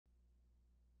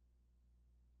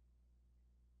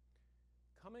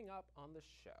Coming up on the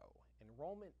show,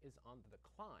 enrollment is on the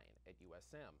decline at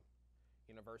USM.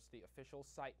 University officials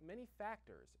cite many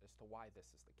factors as to why this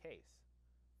is the case.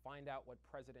 Find out what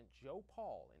President Joe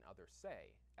Paul and others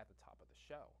say at the top of the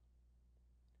show.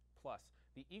 Plus,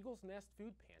 the Eagle's Nest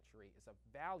Food Pantry is a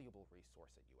valuable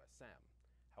resource at USM.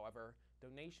 However,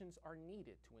 donations are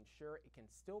needed to ensure it can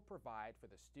still provide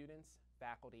for the students,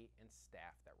 faculty, and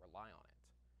staff that rely on it.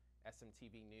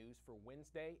 SMTV News for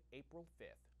Wednesday, April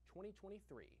 5th,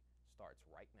 2023 starts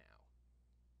right now.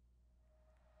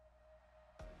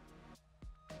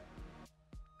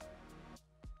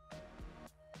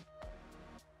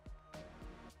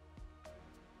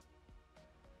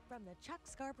 From the Chuck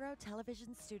Scarborough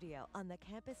Television Studio on the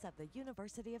campus of the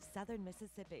University of Southern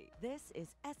Mississippi, this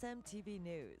is SMTV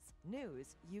News.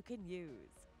 News you can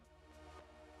use.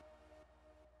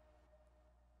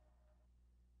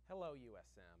 Hello,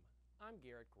 USM. I'm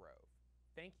Garrett Grove.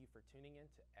 Thank you for tuning in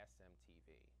to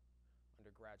SMTV.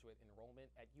 Undergraduate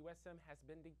enrollment at USM has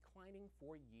been declining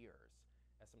for years.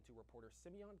 SM2 reporter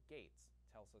Simeon Gates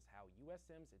tells us how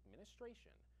USM's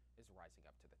administration is rising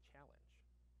up to the challenge.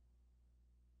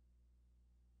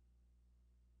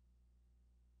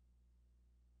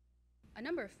 A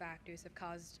number of factors have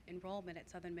caused enrollment at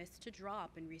Southern Miss to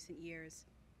drop in recent years.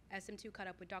 SM2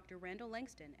 caught up with Dr. Randall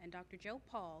Langston and Dr. Joe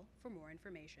Paul for more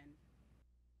information.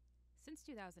 Since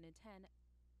 2010,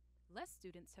 less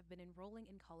students have been enrolling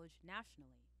in college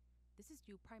nationally. This is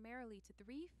due primarily to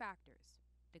three factors: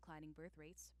 declining birth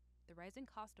rates, the rising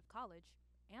cost of college,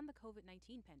 and the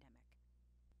COVID-19 pandemic.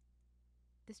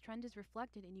 This trend is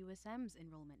reflected in USM's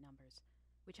enrollment numbers,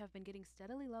 which have been getting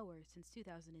steadily lower since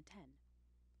 2010.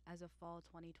 As of fall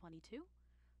 2022,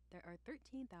 there are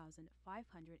 13,526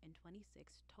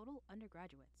 total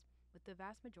undergraduates, with the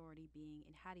vast majority being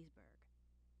in Hattiesburg.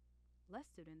 Less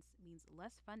students means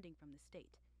less funding from the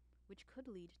state, which could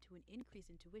lead to an increase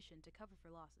in tuition to cover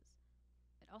for losses.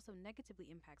 It also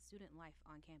negatively impacts student life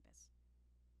on campus.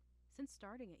 Since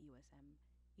starting at USM,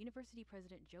 University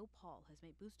President Joe Paul has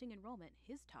made boosting enrollment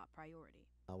his top priority.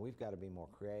 We've got to be more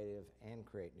creative and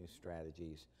create new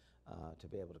strategies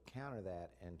to be able to counter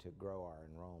that and to grow our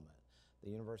enrollment.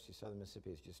 The University of Southern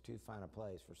Mississippi is just too fine a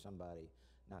place for somebody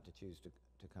not to choose to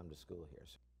come to school here.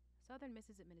 Southern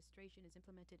Miss's administration has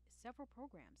implemented several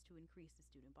programs to increase the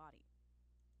student body.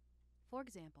 For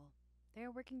example, they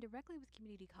are working directly with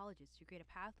community colleges to create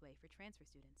a pathway for transfer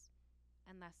students.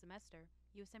 And last semester,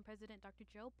 USM President Dr.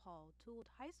 Joe Paul tooled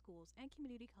high schools and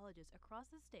community colleges across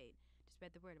the state to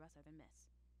spread the word about Southern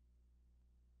Miss.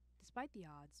 Despite the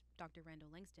odds, Dr.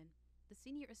 Randall Langston, the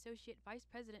Senior Associate Vice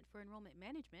President for Enrollment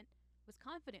Management, was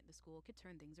confident the school could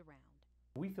turn things around.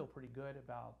 We feel pretty good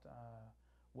about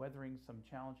weathering some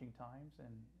challenging times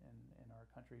in our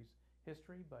country's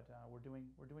history, but we're doing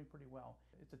pretty well.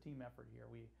 It's a team effort here.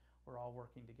 We're all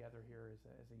working together here as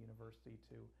a university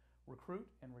to recruit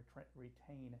and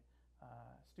retain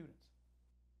students.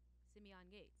 Simeon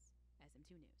Gates,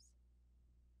 SM2 News.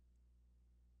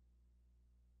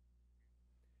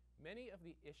 Many of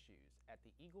the issues at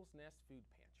the Eagle's Nest Food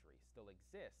Pantry still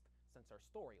exist since our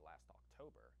story last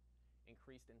October.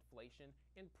 Increased inflation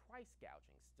and price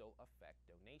gouging still affect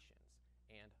donations.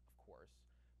 And, of course,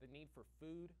 the need for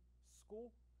food,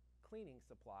 school, cleaning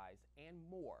supplies, and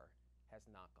more has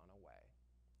not gone away.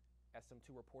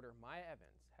 SM2 reporter Maya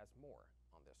Evans has more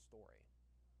on this story.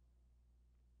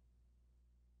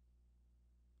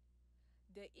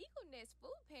 The Eagle Nest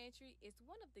Food Pantry is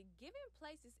one of the giving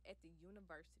places at the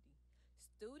university.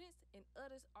 Students and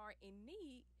others are in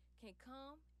need can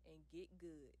come and get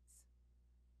goods.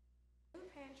 Food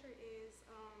Pantry is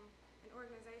an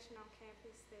organization on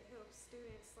campus that helps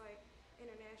students like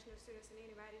international students and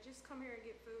anybody just come here and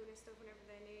get food and stuff whenever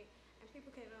they need, and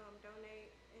people can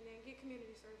donate and then get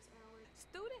community service hours.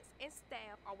 Students and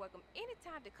staff are welcome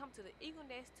anytime to come to the Eagle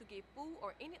Nest to get food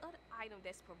or any other item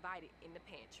that's provided in the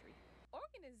pantry.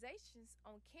 Organizations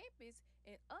on campus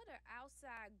and other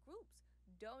outside groups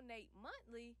donate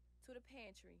monthly to the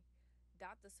pantry.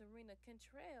 Dr. Serena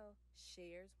Cantrell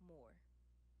shares more.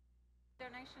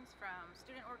 Donations from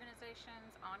student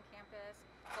organizations on campus,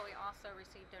 but we also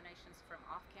receive donations from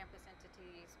off-campus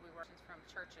entities. We work from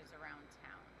churches around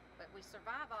town. But we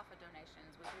survive off of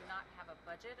donations. We do not have a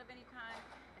budget of any kind,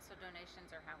 and so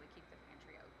donations are how we keep the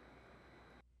pantry open.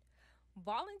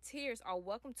 Volunteers are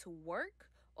welcome to work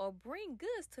or bring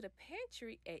goods to the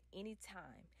pantry at any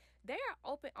time. They are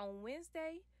open on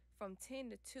Wednesday from 10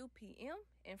 to 2 p.m.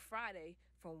 and Friday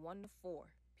from 1 to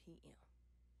 4 p.m.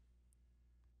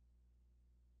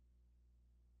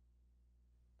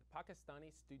 The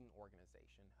Pakistani Student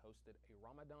Organization hosted a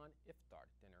Ramadan iftar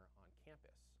dinner on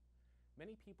campus.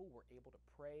 many people were able to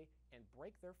pray and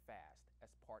break their fast as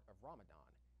part of Ramadan,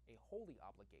 a holy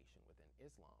obligation within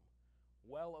Islam.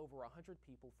 Well over 100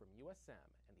 people from USM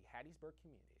and the Hattiesburg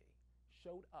community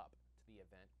showed up to the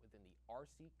event within the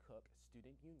R.C. Cook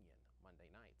Student Union Monday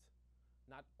night.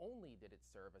 Not only did it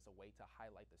serve as a way to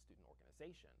highlight the student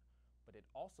organization, but it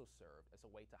also served as a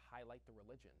way to highlight the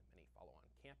religion many follow on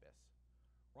campus.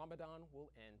 Ramadan will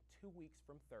end 2 weeks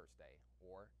from Thursday,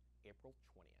 or April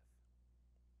 20th.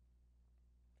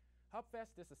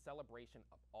 HubFest is a celebration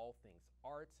of all things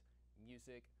art,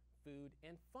 music, food,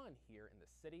 and fun here in the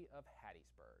city of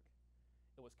Hattiesburg.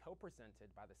 It was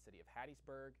co-presented by the City of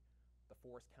Hattiesburg, the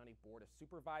Forest County Board of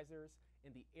Supervisors,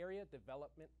 and the Area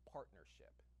Development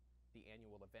Partnership. The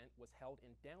annual event was held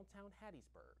in downtown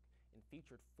Hattiesburg and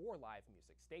featured 4 live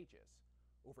music stages.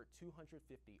 Over 250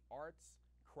 arts,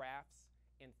 crafts,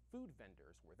 and food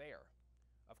vendors were there.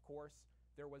 Of course,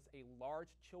 there was a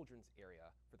large children's area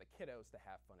for the kiddos to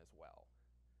have fun as well.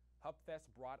 HubFest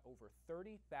brought over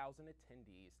 30,000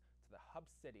 attendees to the Hub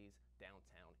City's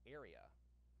downtown area.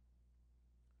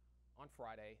 On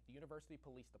Friday, the University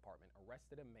Police Department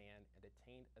arrested a man and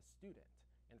detained a student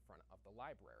in front of the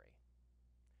library.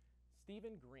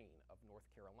 Stephen Green of North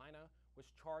Carolina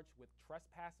was charged with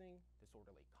trespassing,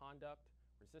 disorderly conduct,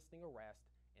 resisting arrest,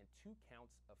 and 2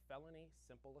 counts of felony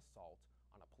simple assault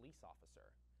on a police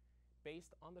officer.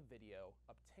 Based on the video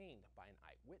obtained by an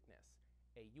eyewitness,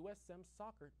 a USM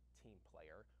soccer team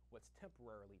player was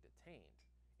temporarily detained.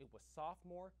 It was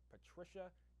sophomore Patricia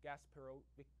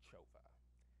Gasparovichova.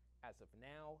 As of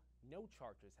now, no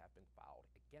charges have been filed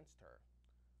against her.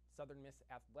 Southern Miss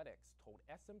Athletics told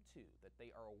SM2 that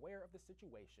they are aware of the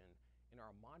situation and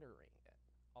are monitoring it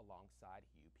alongside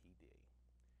UPD.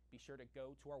 Be sure to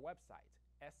go to our website,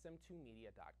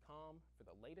 sm2media.com, for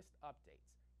the latest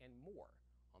updates and more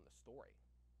on the story.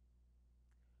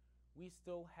 We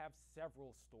still have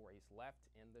several stories left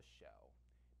in the show.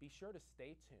 Be sure to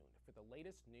stay tuned for the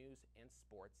latest news and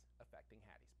sports affecting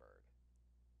Hattiesburg.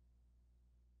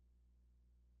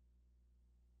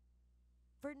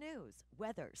 For news,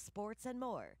 weather, sports, and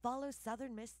more, follow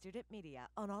Southern Miss Student Media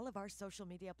on all of our social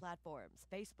media platforms: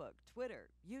 Facebook, Twitter,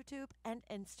 YouTube, and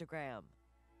Instagram.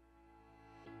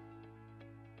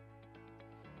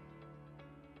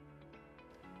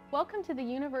 Welcome to the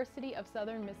University of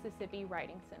Southern Mississippi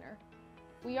Writing Center.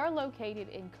 We are located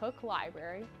in Cook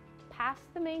Library, past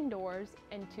the main doors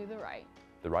and to the right.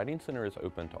 The Writing Center is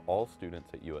open to all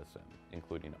students at USM,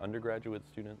 including undergraduate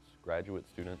students, graduate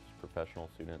students, professional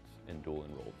students, and dual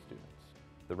enrolled students.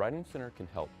 The Writing Center can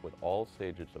help with all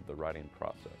stages of the writing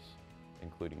process,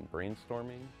 including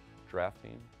brainstorming,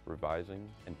 drafting, revising,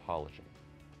 and polishing.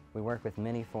 We work with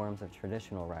many forms of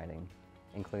traditional writing,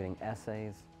 including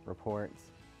essays,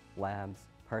 reports, labs,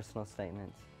 personal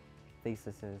statements,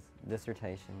 theses,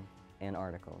 dissertation, and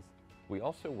articles. We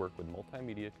also work with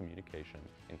multimedia communication,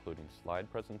 including slide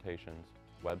presentations,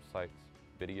 websites,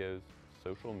 videos,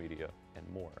 social media, and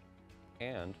more.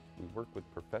 And we work with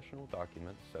professional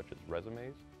documents such as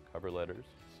resumes, cover letters,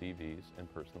 CVs, and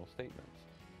personal statements.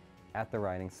 At the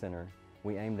Writing Center,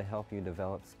 we aim to help you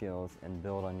develop skills and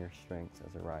build on your strengths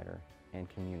as a writer and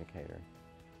communicator.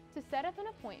 To set up an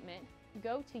appointment,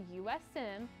 go to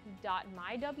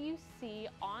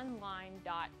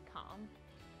usm.mywconline.com.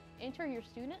 Enter your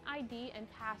student ID and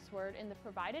password in the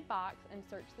provided box and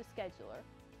search the scheduler.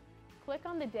 Click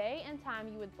on the day and time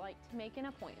you would like to make an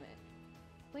appointment.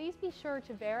 Please be sure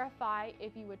to verify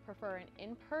if you would prefer an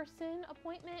in-person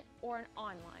appointment or an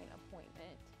online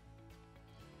appointment.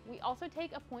 We also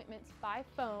take appointments by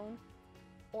phone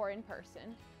or in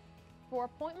person. For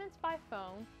appointments by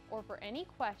phone or for any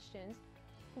questions,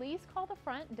 please call the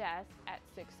front desk at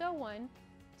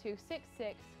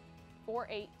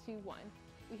 601-266-4821.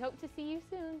 We hope to see you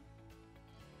soon.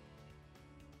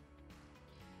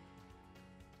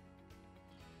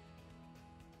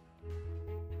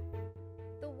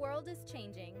 The world is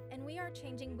changing, and we are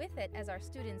changing with it as our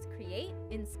students create,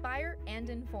 inspire, and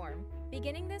inform.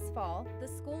 Beginning this fall, the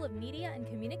School of Media and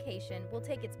Communication will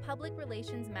take its Public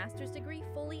Relations Master's degree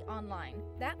fully online.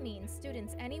 That means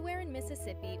students anywhere in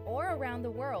Mississippi or around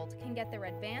the world can get their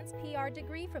advanced PR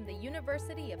degree from the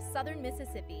University of Southern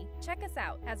Mississippi. Check us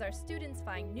out as our students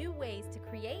find new ways to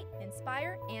create,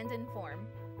 inspire, and inform.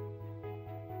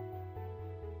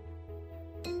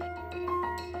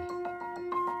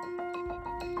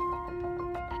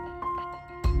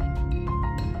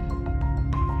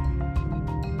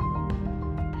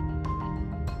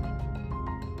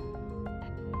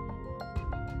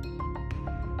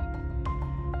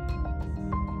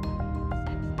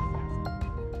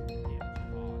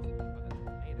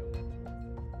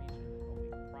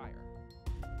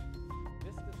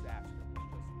 This disaster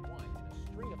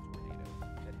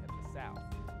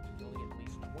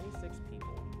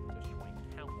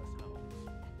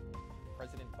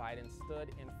Biden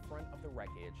stood in front of the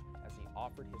wreckage as he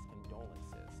offered his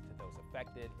condolences to those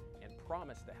affected and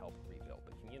promised to help rebuild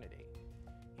the community.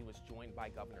 He was joined by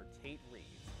Governor Tate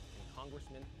Reeves and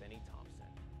Congressman Benny Thompson,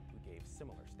 who gave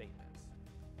similar statements.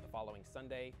 The following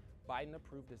Sunday, Biden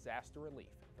approved disaster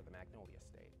relief for the Magnolia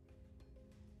State.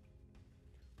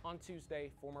 On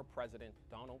Tuesday, former President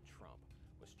Donald Trump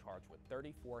was charged with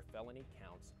 34 felony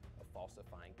counts of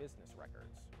falsifying business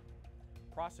records.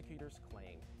 Prosecutors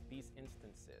claim these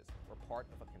instances were part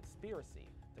of a conspiracy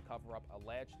to cover up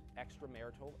alleged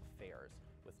extramarital affairs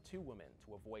with two women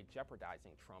to avoid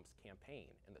jeopardizing Trump's campaign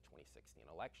in the 2016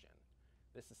 election.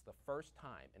 This is the first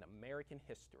time in American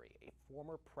history a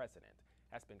former president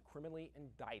has been criminally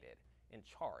indicted and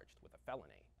charged with a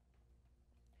felony.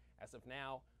 As of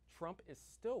now, Trump is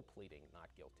still pleading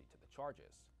not guilty to the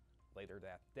charges. Later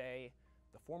that day,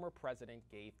 the former president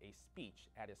gave a speech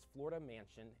at his Florida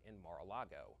mansion in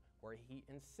Mar-a-Lago, where he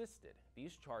insisted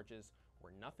these charges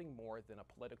were nothing more than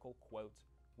a political, quote,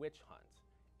 witch hunt,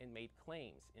 and made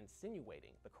claims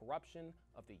insinuating the corruption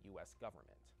of the U.S.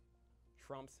 government.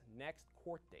 Trump's next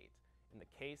court date in the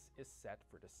case is set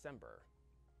for December.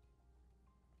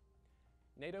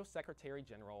 NATO Secretary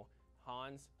General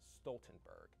Hans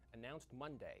Stoltenberg announced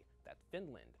Monday that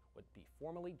Finland would be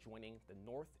formally joining the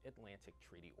North Atlantic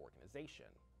Treaty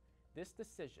Organization. This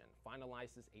decision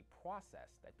finalizes a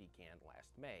process that began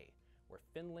last May, where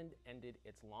Finland ended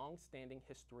its long-standing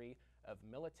history of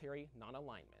military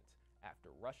non-alignment after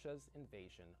Russia's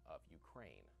invasion of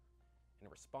Ukraine. In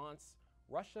response,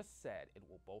 Russia said it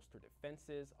will bolster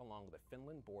defenses along the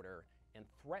Finland border and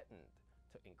threatened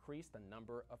to increase the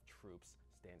number of troops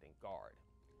standing guard.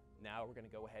 Now we're going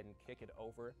to go ahead and kick it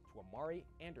over to Amari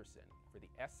Anderson for the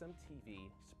SMTV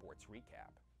Sports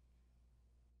Recap.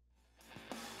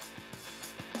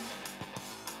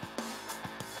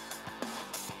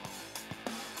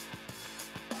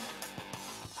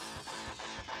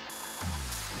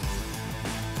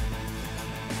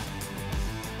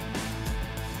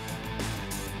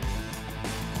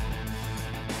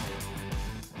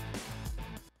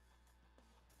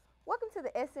 Welcome to the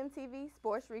SMTV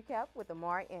Sports Recap with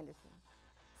Amari Anderson.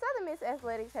 Southern Miss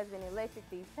Athletics has been electric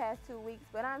these past 2 weeks,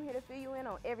 but I'm here to fill you in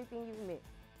on everything you've missed.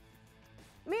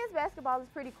 Men's basketball is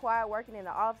pretty quiet working in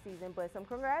the offseason, but some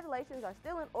congratulations are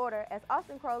still in order as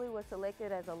Austin Crowley was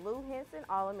selected as a Lou Henson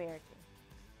All-American.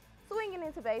 Swinging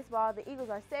into baseball, the Eagles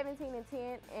are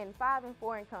 17-10 and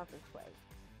 5-4 in conference play.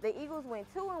 The Eagles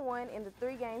went 2-1 in the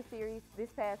 3-game series this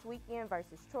past weekend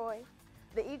versus Troy.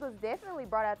 The Eagles definitely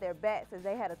brought out their bats as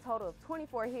they had a total of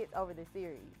 24 hits over the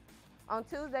series. On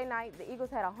Tuesday night, the Eagles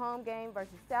had a home game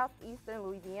versus Southeastern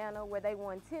Louisiana where they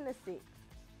won 10-6.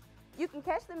 You can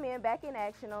catch the men back in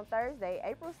action on Thursday,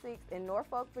 April 6th in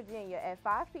Norfolk, Virginia at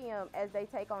 5 p.m. as they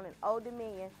take on an Old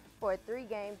Dominion for a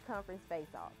 3-game conference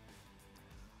face-off.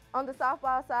 On the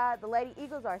softball side, the Lady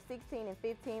Eagles are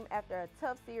 16-15 after a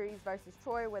tough series versus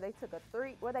Troy where they took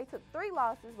 3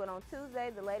 losses, but on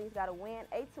Tuesday the ladies got a win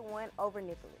 8-1 over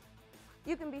Nicholas.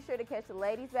 You can be sure to catch the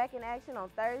ladies back in action on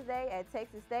Thursday at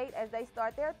Texas State as they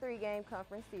start their 3-game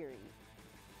conference series.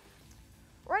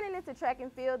 Running into track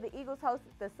and field, the Eagles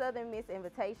hosted the Southern Miss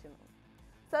Invitational.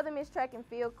 Southern Miss Track and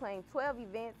Field claimed 12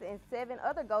 events and 7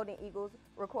 other Golden Eagles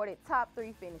recorded top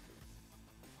 3 finishes.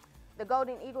 The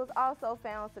Golden Eagles also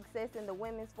found success in the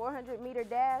women's 400-meter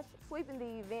dash, sweeping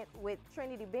the event with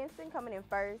Trinity Benson coming in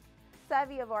first,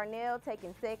 Savia Varnell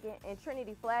taking second, and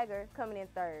Trinity Flagger coming in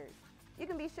third. You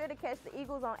can be sure to catch the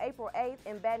Eagles on April 8th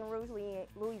in Baton Rouge,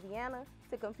 Louisiana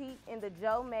to compete in the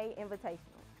Joe May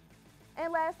Invitational.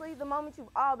 And lastly, the moment you've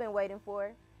all been waiting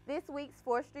for, this week's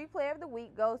 4th Street Player of the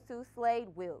Week goes to Slade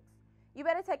Wilkes. You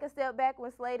better take a step back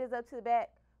when Slade is up to the bat,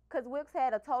 because Wilkes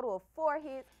had a total of 4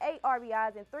 hits, 8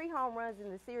 RBIs, and 3 home runs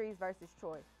in the series versus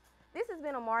Troy. This has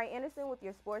been Amari Anderson with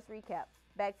your sports recap.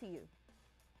 Back to you.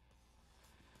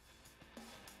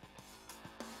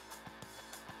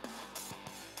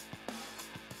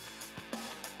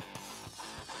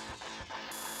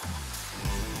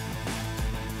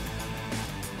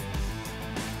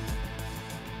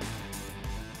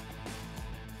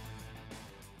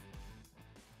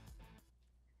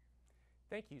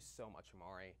 Thank you so much,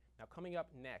 Amari. Now coming up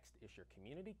next is your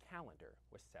community calendar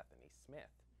with Stephanie Smith.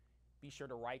 Be sure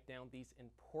to write down these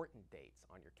important dates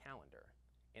on your calendar.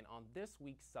 And on this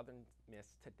week's Southern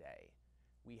Miss Today,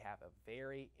 we have a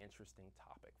very interesting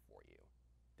topic for you.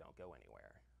 Don't go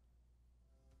anywhere.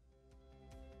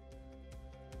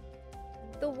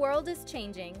 The world is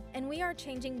changing, and we are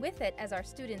changing with it as our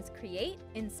students create,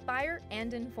 inspire,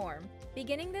 and inform.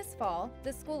 Beginning this fall,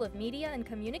 the School of Media and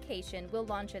Communication will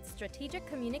launch its strategic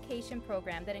communication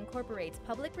program that incorporates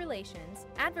public relations,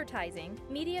 advertising,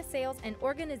 media sales, and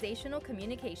organizational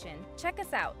communication. Check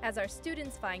us out as our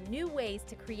students find new ways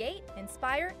to create,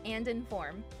 inspire, and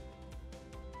inform.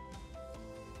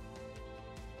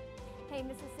 Hey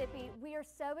Mississippi, we are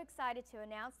so excited to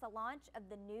announce the launch of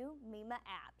the new MEMA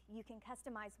app. You can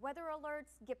customize weather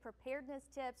alerts, get preparedness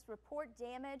tips, report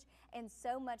damage, and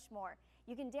so much more.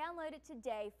 You can download it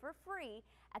today for free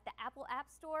at the Apple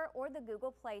App Store or the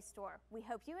Google Play Store. We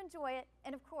hope you enjoy it,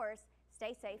 and of course,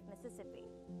 stay safe, Mississippi.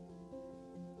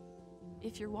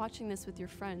 If you're watching this with your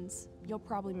friends, you'll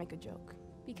probably make a joke.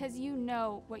 Because you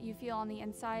know what you feel on the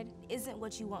inside isn't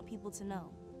what you want people to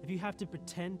know. If you have to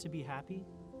pretend to be happy,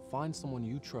 find someone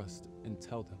you trust and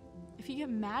tell them. If you get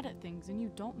mad at things and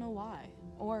you don't know why,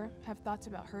 or have thoughts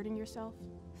about hurting yourself,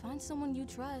 find someone you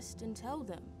trust and tell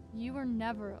them. You are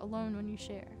never alone when you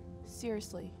share.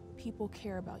 Seriously, people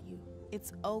care about you.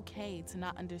 It's okay to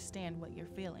not understand what you're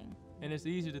feeling. And it's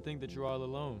easy to think that you're all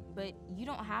alone. But you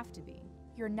don't have to be.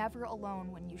 You're never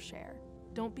alone when you share.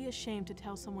 Don't be ashamed to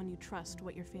tell someone you trust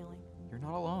what you're feeling. You're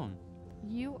not alone.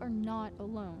 You are not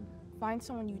alone. Find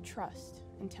someone you trust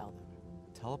and tell them.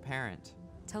 Tell a parent.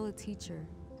 Tell a teacher.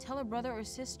 Tell a brother or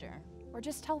sister. Or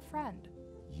just tell a friend.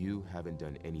 You haven't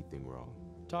done anything wrong.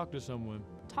 Talk to someone.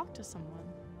 Talk to someone.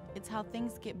 It's how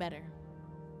things get better.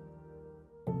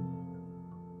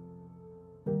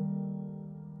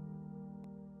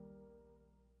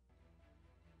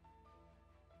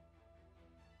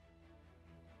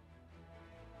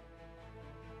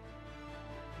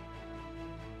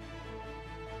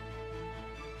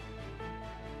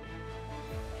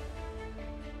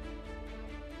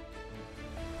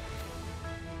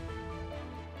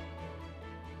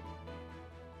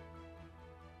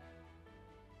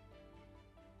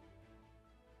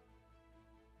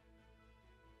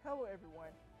 Hello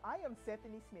everyone, I am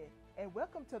Stephanie Smith and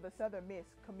welcome to the Southern Miss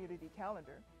Community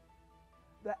Calendar.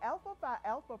 The Alpha Phi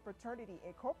Alpha Fraternity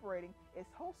Incorporating is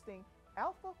hosting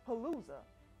Alpha Palooza.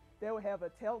 They will have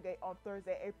a tailgate on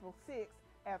Thursday, April 6th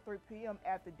at 3 p.m.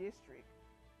 at the district.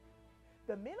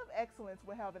 The Men of Excellence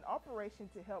will have an operation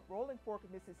to help Rolling Fork,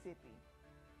 Mississippi.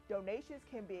 Donations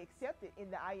can be accepted in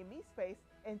the IME space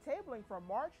and tabling from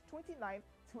March 29th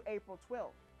to April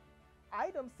 12th.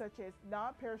 Items such as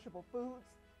non-perishable foods,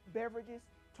 beverages,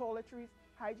 toiletries,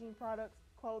 hygiene products,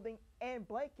 clothing, and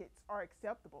blankets are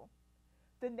acceptable.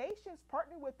 The Nations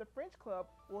partner with the French Club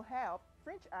will have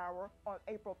French Hour on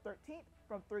April 13th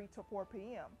from 3 to 4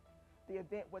 p.m. The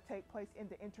event will take place in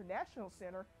the International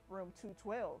Center, room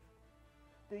 212.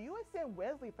 The USM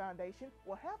Wesley Foundation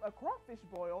will have a crawfish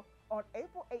boil on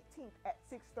April 18th at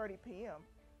 6:30 p.m.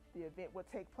 The event will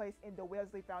take place in the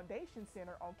Wesley Foundation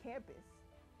Center on campus.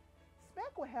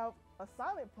 SMAC will have a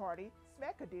silent party,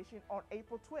 SMAC edition, on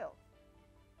April 12th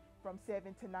from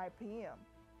 7 to 9 p.m.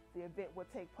 The event will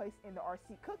take place in the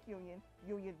RC Cook Union,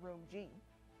 Union Room G.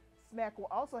 SMAC will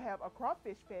also have a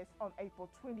Crawfish Fest on April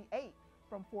 28th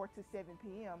from 4 to 7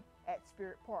 p.m. at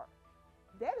Spirit Park.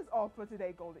 That is all for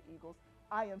today, Golden Eagles.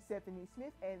 I am Stephanie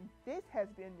Smith, and this has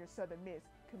been your Southern Miss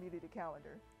Community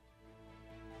Calendar.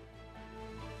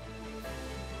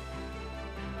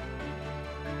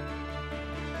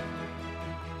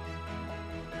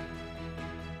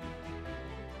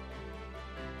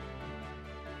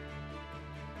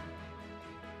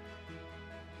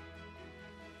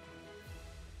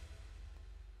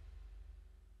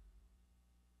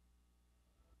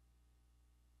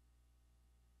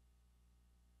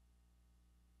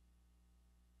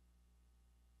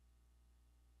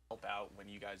 Help out when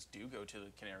you guys do go to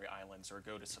the Canary Islands or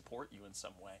go to support you in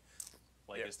some way?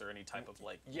 Like, is there any type of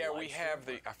like? Yeah, we have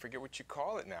the, I forget what you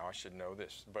call it now, I should know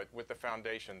this, but with the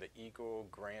foundation, the Eagle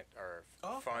Grant or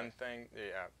Fund thing,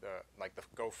 like the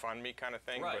GoFundMe kind of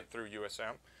thing, but through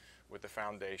USM with the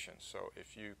foundation. So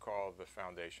if you call the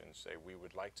foundation and say, we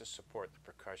would like to support the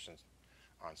percussion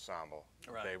ensemble,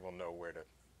 they will know where to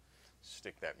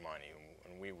stick that money,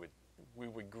 and we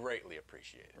would greatly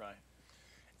appreciate it. Right.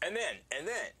 And then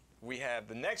we have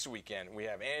the next weekend, we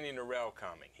have Andy Norell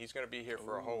coming. He's going to be here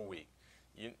for a whole week.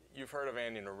 You've heard of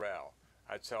Andy Norell.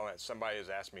 I tell that somebody has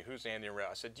asked me, who's Andy Norell?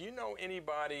 I said, do you know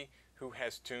anybody who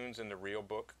has tunes in the real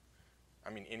book? I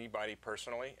mean, anybody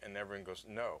personally? And everyone goes,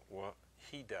 no. Well,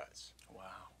 he does. Wow.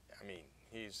 I mean,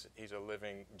 he's a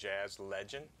living jazz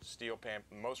legend, steel pan,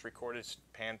 most recorded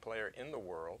pan player in the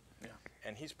world. Yeah.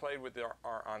 And he's played with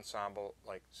our ensemble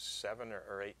like 7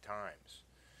 or 8 times.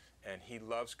 And he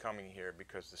loves coming here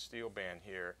because the steel band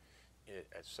here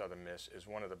at Southern Miss is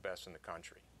one of the best in the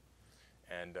country.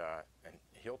 and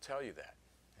he'll tell you that.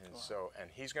 And so, and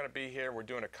he's going to be here. We're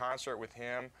doing a concert with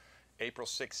him April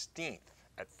 16th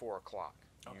at 4 o'clock.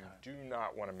 You do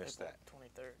not want to miss that.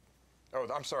 23rd. Oh,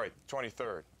 I'm sorry,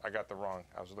 23rd. I got the wrong.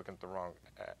 I was looking at the wrong.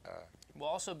 We'll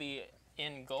also be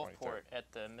in Gulfport 23rd.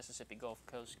 at the Mississippi Gulf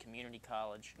Coast Community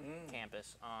College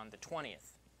campus on the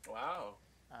 20th. Wow.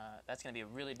 That's going to be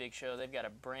a really big show. They've got a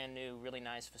brand new, really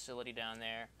nice facility down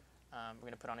there. We're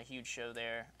going to put on a huge show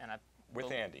there, and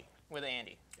with Andy. With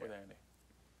Andy. With Andy.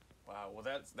 Wow, well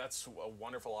that's a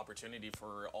wonderful opportunity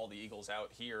for all the Eagles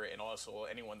out here, and also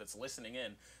anyone that's listening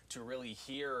in, to really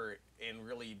hear and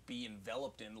really be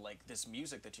enveloped in like this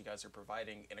music that you guys are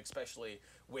providing, and especially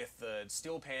with the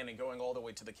steel pan and going all the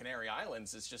way to the Canary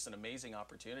Islands. It's just an amazing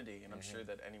opportunity, and I'm sure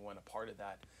that anyone a part of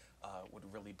that would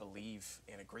really believe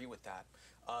and agree with that.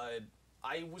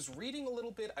 I was reading a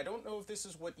little bit. I don't know if this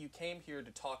is what you came here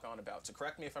to talk on about, so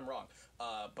correct me if I'm wrong.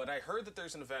 But I heard that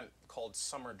there's an event called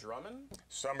Summer Drumming.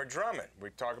 Summer Drumming.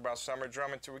 We talk about Summer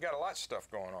Drumming too. We got a lot of stuff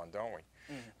going on, don't we?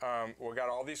 We got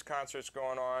all these concerts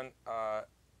going on,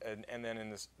 and then in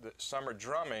the Summer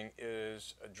Drumming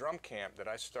is a drum camp that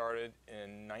I started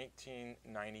in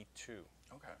 1992.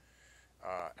 Okay.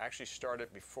 Actually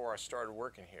started before I started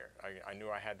working here. I knew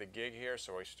I had the gig here,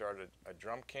 so I started a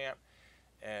drum camp.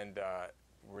 And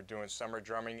we're doing summer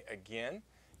drumming again,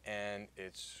 and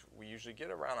we usually get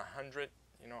around 100,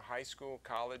 high school,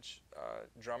 college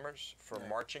drummers for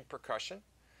marching percussion,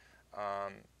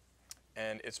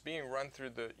 and it's being run through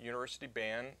the university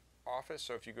band office.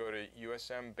 So if you go to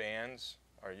USM bands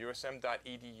or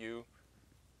usm.edu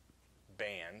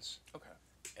bands,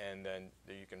 and then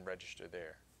you can register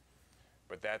there.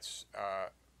 But that's.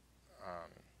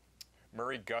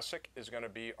 Murray Gussick is going to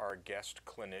be our guest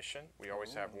clinician. We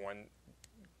always have one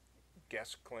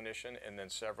guest clinician and then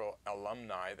several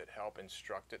alumni that help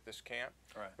instruct at this camp.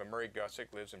 Right. But Murray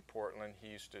Gussick lives in Portland. He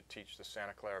used to teach the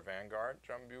Santa Clara Vanguard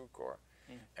Drum Bugle Corps.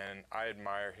 And I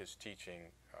admire his teaching.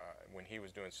 When he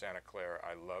was doing Santa Clara,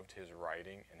 I loved his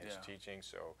writing and his teaching,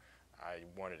 so I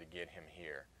wanted to get him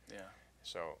here. Yeah.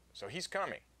 So he's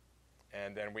coming.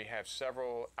 And then we have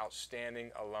several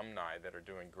outstanding alumni that are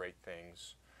doing great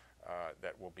things.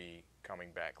 That will be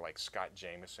coming back, like Scott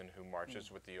Jameson, who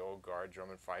marches with the Old Guard Drum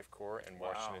and Fife Corps in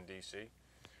Washington, D.C.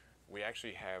 We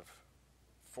actually have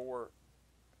 4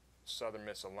 Southern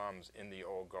Miss alums in the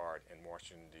Old Guard in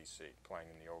Washington, D.C., playing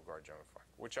in the Old Guard Drum and Fife,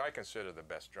 which I consider the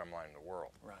best drum line in the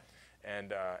world. Right.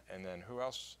 And then who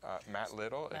else? Matt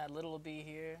Little. Matt Little will be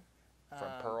here.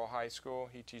 From Pearl High School.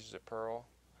 He teaches at Pearl.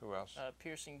 Who else?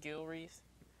 Pearson Gilreath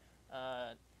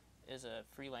is a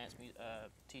freelance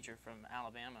teacher from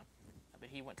Alabama, but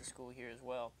he went to school here as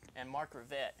well. And Mark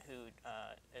Rivette, who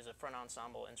is a front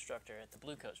ensemble instructor at the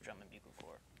Blue Coast Drum and Bugle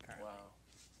Corps currently. Wow.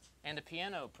 And a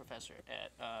piano professor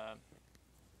at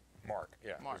Mark,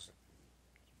 yeah. Mark.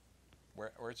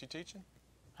 Where is he teaching?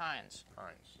 Hines.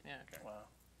 Hines. Yeah. Okay. Wow.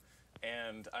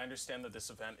 And I understand that this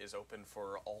event is open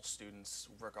for all students,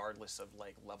 regardless of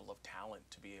level of talent,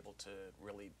 to be able to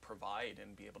really provide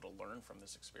and be able to learn from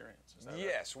this experience. Is that right?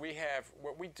 Yes, we have.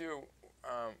 What we do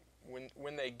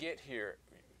when they get here,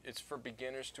 it's for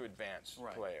beginners to advanced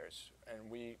players,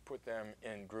 and we put them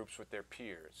in groups with their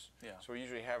peers. Yeah. So we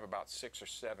usually have about 6 or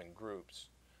 7 groups,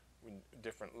 with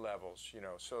different levels.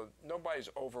 So nobody's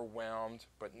overwhelmed,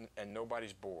 and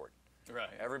nobody's bored. Right.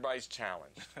 Everybody's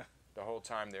challenged. The whole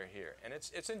time they're here, and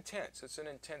it's intense. It's an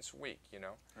intense week,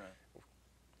 Right.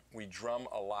 We drum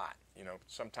a lot.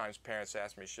 Sometimes parents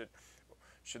ask me,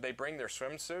 should they bring their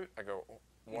swimsuit? I go,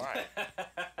 why?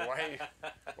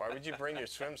 Why would you bring your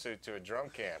swimsuit to a drum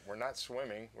camp? We're not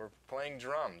swimming. We're playing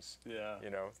drums. Yeah.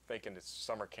 Thinking it's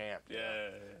summer camp.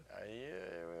 Yeah.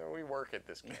 We work at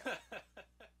this camp.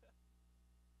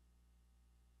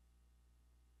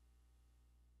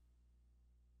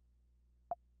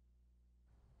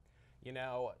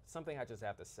 Something I just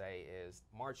have to say is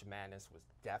March Madness was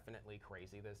definitely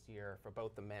crazy this year for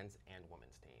both the men's and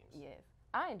women's teams. Yes.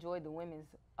 I enjoyed the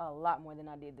women's a lot more than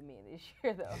I did the men this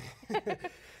year, though.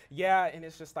 Yeah, and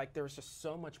it's just there was just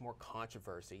so much more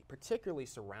controversy, particularly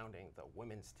surrounding the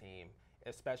women's team,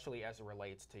 especially as it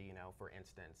relates to, for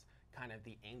instance, kind of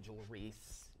the Angel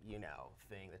Reese,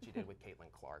 thing that you did with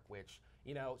Caitlin Clark, which,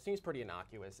 seems pretty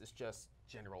innocuous. It's just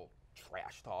general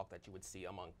trash talk that you would see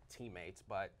among teammates,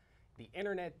 but the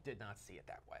internet did not see it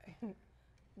that way.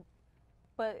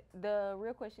 But the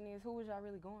real question is, who was y'all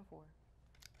really going for?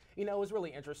 It was really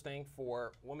interesting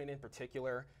for women in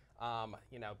particular,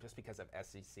 just because of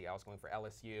SEC. I was going for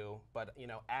LSU, but,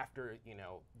 after,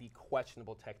 the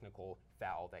questionable technical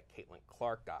foul that Caitlin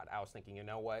Clark got, I was thinking, you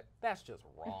know what, that's just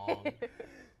wrong.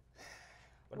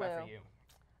 What about for you?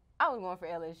 I was going for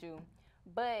LSU.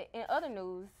 But in other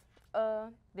news,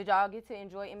 did y'all get to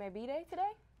enjoy MAB Day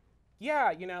today?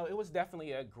 Yeah, you know, it was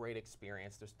definitely a great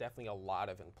experience. There's definitely a lot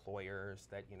of employers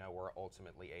that, you know, were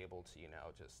ultimately able to, you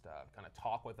know, just kind of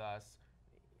talk with us,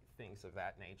 things of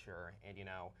that nature. And, you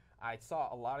know, I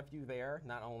saw a lot of you there,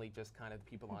 not only just kind of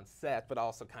people on set, but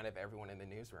also kind of everyone in the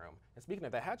newsroom. And speaking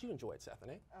of that, how'd you enjoy it,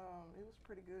 Stephanie? It was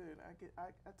pretty good.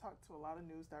 I talked to a lot of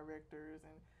news directors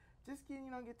and just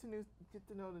get to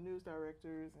know the news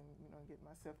directors and, you know, get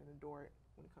myself in the door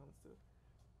when it comes to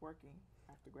working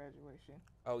after graduation.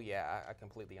 Oh yeah, I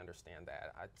completely understand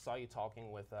that. I saw you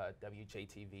talking with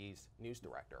WJTV's news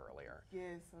director earlier.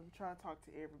 Yes, I'm trying to talk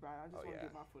to everybody. I just want to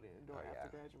get my foot in the door after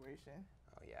yeah. graduation.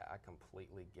 Oh yeah, I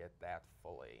completely get that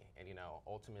fully. And you know,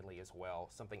 ultimately as well,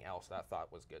 something else that I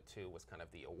thought was good too was kind of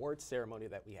the awards ceremony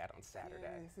that we had on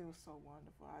Saturday. Yes, it was so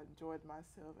wonderful. I enjoyed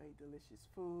myself, ate delicious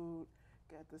food,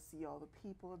 got to see all the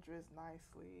people dressed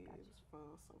nicely. It was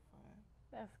so fun.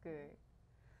 That's good.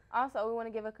 Also, we want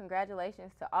to give a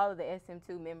congratulations to all of the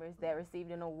SM2 members that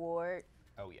received an award.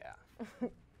 Oh yeah.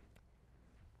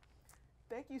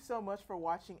 Thank you so much for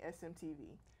watching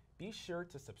SMTV. Be sure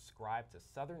to subscribe to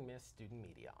Southern Miss Student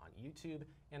Media on YouTube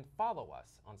and follow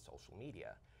us on social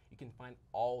media. You can find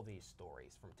all these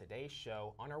stories from today's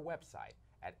show on our website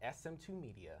at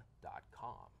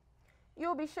sm2media.com.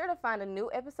 You'll be sure to find a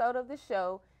new episode of the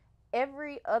show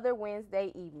every other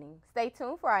Wednesday evening. Stay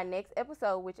tuned for our next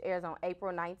episode, which airs on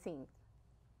April 19th.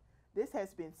 This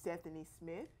has been Stephanie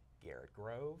Smith, Garrett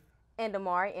Grove, and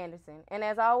Amari Anderson. And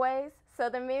as always,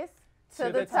 Southern Miss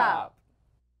to the top.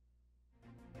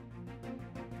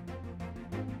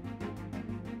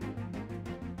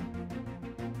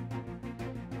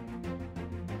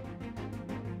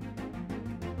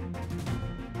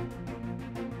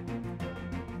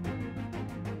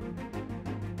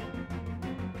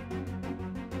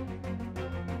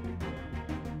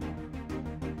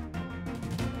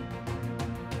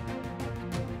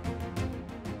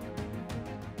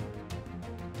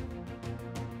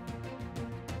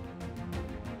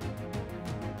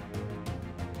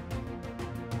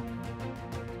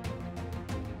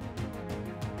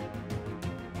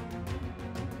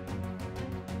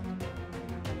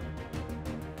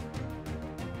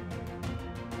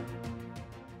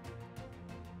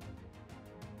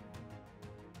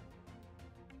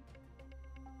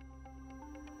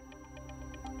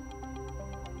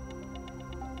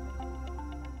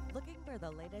 For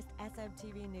the latest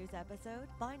SMTV News episode,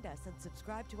 find us and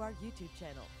subscribe to our YouTube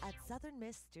channel at Southern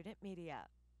Miss Student Media.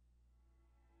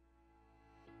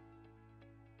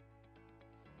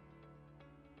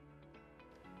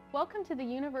 Welcome to the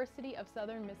University of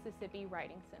Southern Mississippi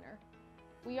Writing Center.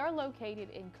 We are located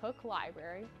in Cook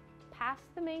Library, past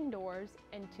the main doors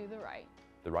and to the right.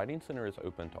 The Writing Center is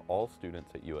open to all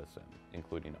students at USM,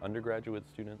 including undergraduate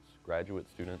students, graduate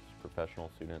students, professional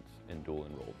students, and dual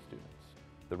enrolled students.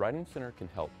 The Writing Center can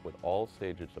help with all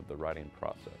stages of the writing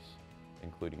process,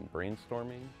 including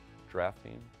brainstorming,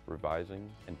 drafting, revising,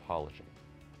 and polishing.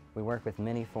 We work with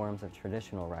many forms of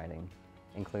traditional writing,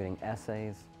 including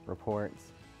essays,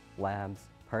 reports, labs,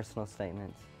 personal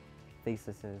statements,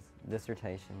 theses,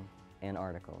 dissertation, and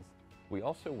articles. We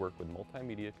also work with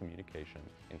multimedia communication,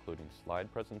 including slide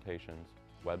presentations,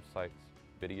 websites,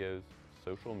 videos,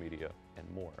 social media, and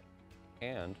more.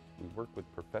 And we work with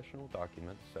professional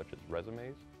documents such as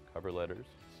resumes, cover letters,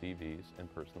 CVs,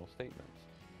 and personal statements.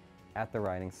 At the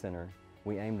Writing Center,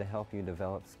 we aim to help you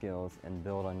develop skills and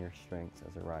build on your strengths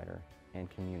as a writer and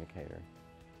communicator.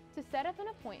 To set up an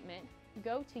appointment,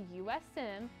 go to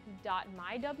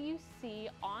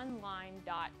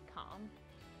usm.mywconline.com.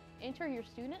 Enter your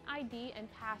student ID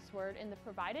and password in the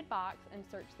provided box and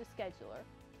search the scheduler.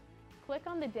 Click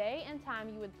on the day and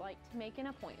time you would like to make an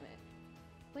appointment.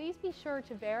 Please be sure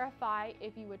to verify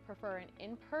if you would prefer an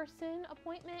in-person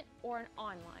appointment or an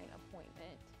online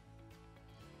appointment.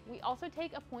 We also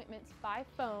take appointments by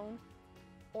phone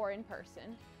or in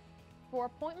person. For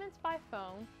appointments by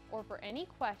phone or for any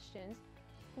questions,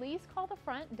 please call the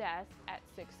front desk at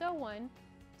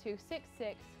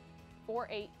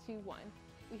 601-266-4821.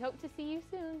 We hope to see you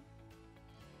soon.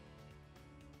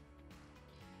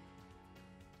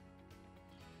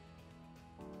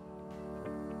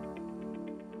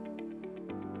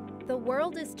 The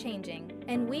world is changing,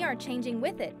 and we are changing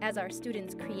with it as our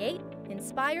students create,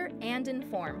 inspire, and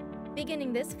inform.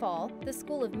 Beginning this fall, the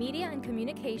School of Media and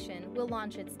Communication will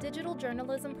launch its digital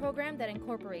journalism program that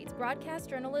incorporates broadcast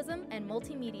journalism and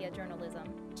multimedia journalism.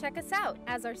 Check us out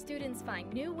as our students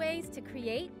find new ways to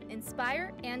create,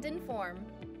 inspire, and inform.